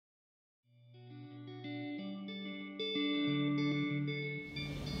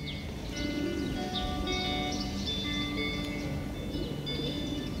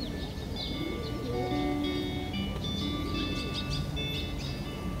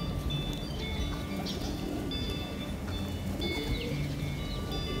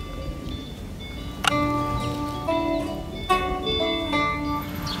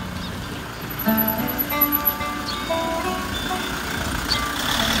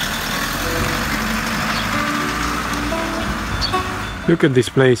Look at this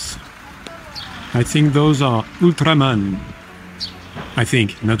place. I think those are Ultraman. I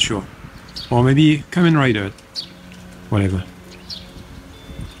think, not sure. Or maybe Kamen Rider. Whatever.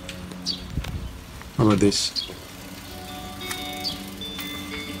 How about this?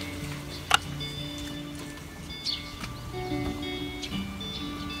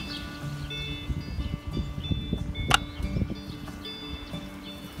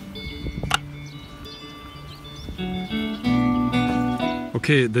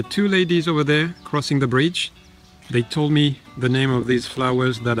 Okay, the two ladies over there crossing the bridge, they told me the name of these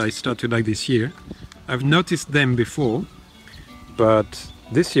flowers that I started to like this year. I've noticed them before, but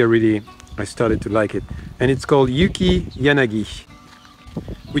this year really I started to like it. And it's called Yuki Yanagi,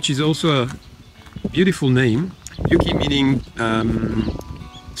 which is also a beautiful name. Yuki meaning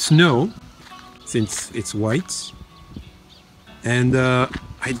snow, since it's white. And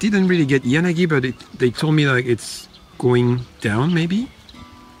I didn't really get Yanagi, but they told me like it's going down maybe.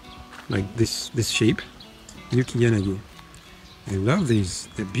 Like this shape. Yuki Yanagi. I love these.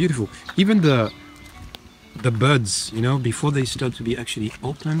 They're beautiful. Even the buds, you know, before they start to be actually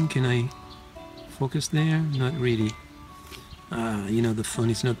open. Can I focus there? Not really. You know, the phone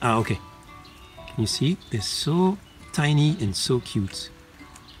is not. Okay. Can you see? They're so tiny and so cute.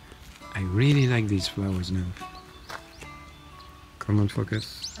 I really like these flowers now. Come on,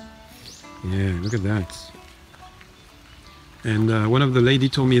 focus. Yeah, look at that. And one of the lady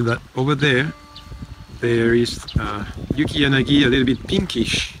told me that over there is Yuki Yanagi, a little bit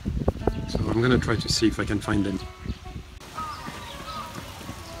pinkish. So I'm gonna try to see if I can find them.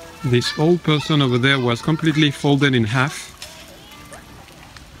 This old person over there was completely folded in half.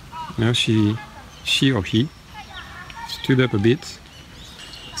 Now she or he stood up a bit,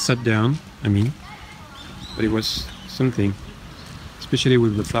 sat down, I mean, but it was something, especially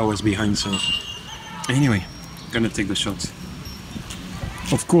with the flowers behind. So anyway, gonna take the shot.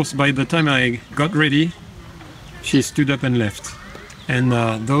 Of course, by the time I got ready, she stood up and left. And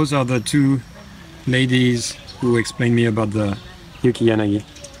those are the two ladies who explained me about the Yuki Yanagi.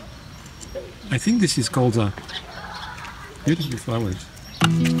 I think this is called beautiful flowers.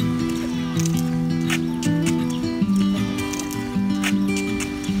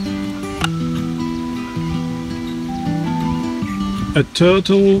 A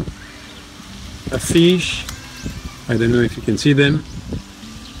turtle, a fish, I don't know if you can see them,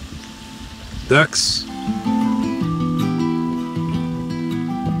 ducks.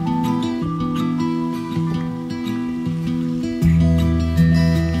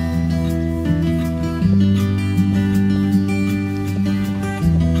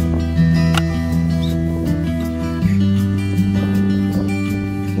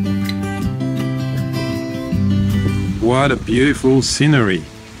 What a beautiful scenery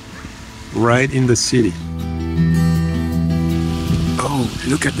right in the city. Oh,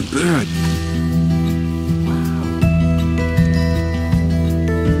 look at the bird.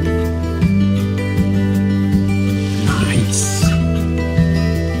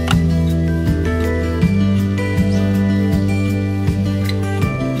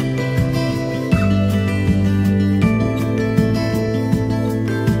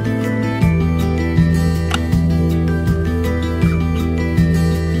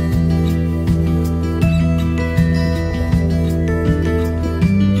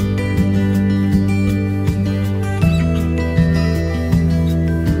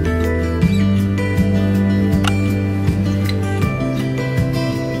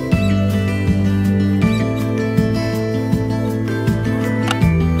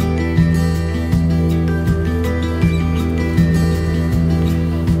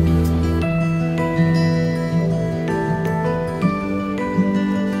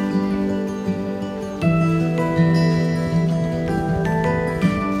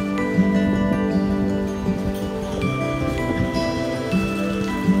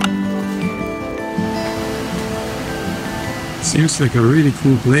 Seems like a really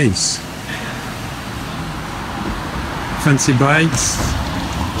cool place. Fancy bikes.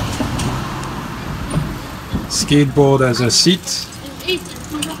 Skateboard as a seat.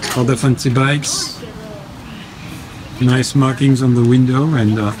 Other fancy bikes. Nice markings on the window,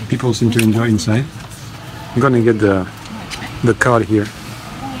 and people seem to enjoy inside. I'm gonna get the card here.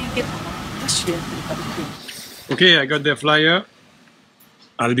 Okay, I got the flyer.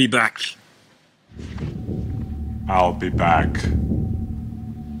 I'll be back. I'll be back.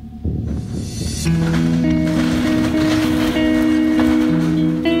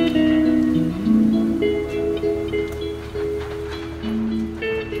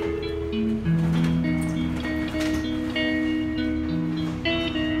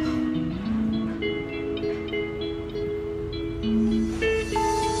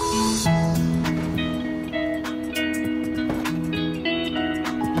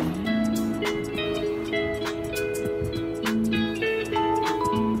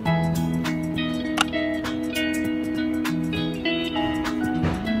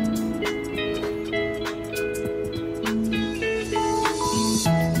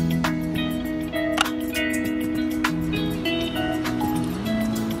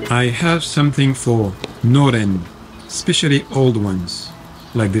 I have something for noren, especially old ones,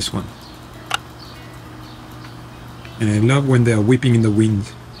 like this one. And I love when they are whipping in the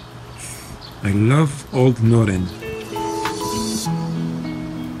wind. I love old noren.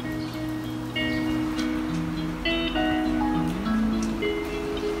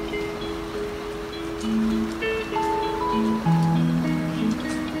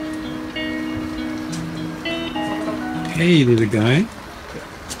 Hey, little guy.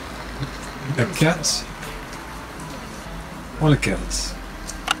 A cat? Or a cat?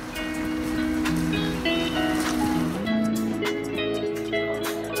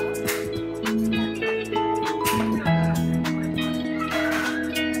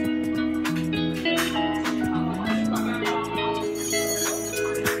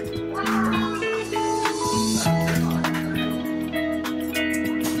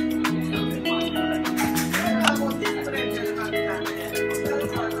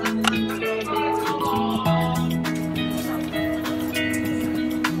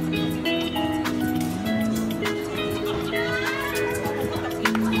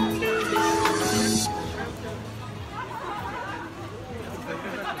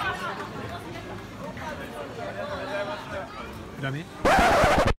 Jamais.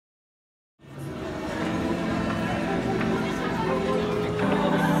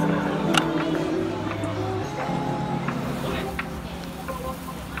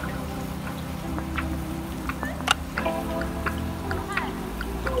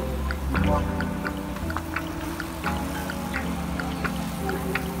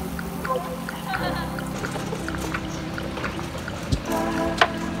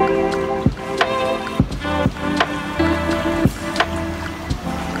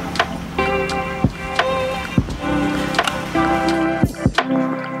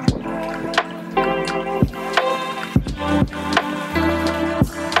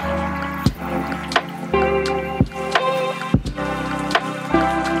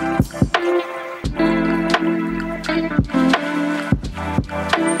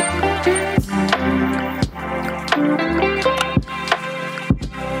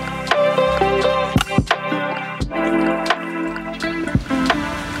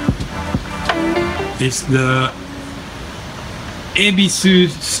 It's the Ebisu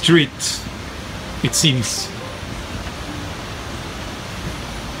Street, it seems.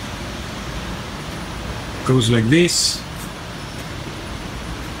 Goes like this.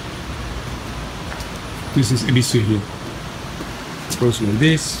 This is Ebisu here. It goes like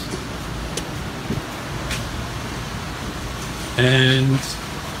this. And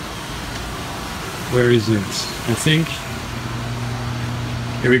where is it? I think.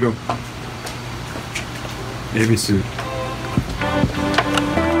 Here we go. Ebisu.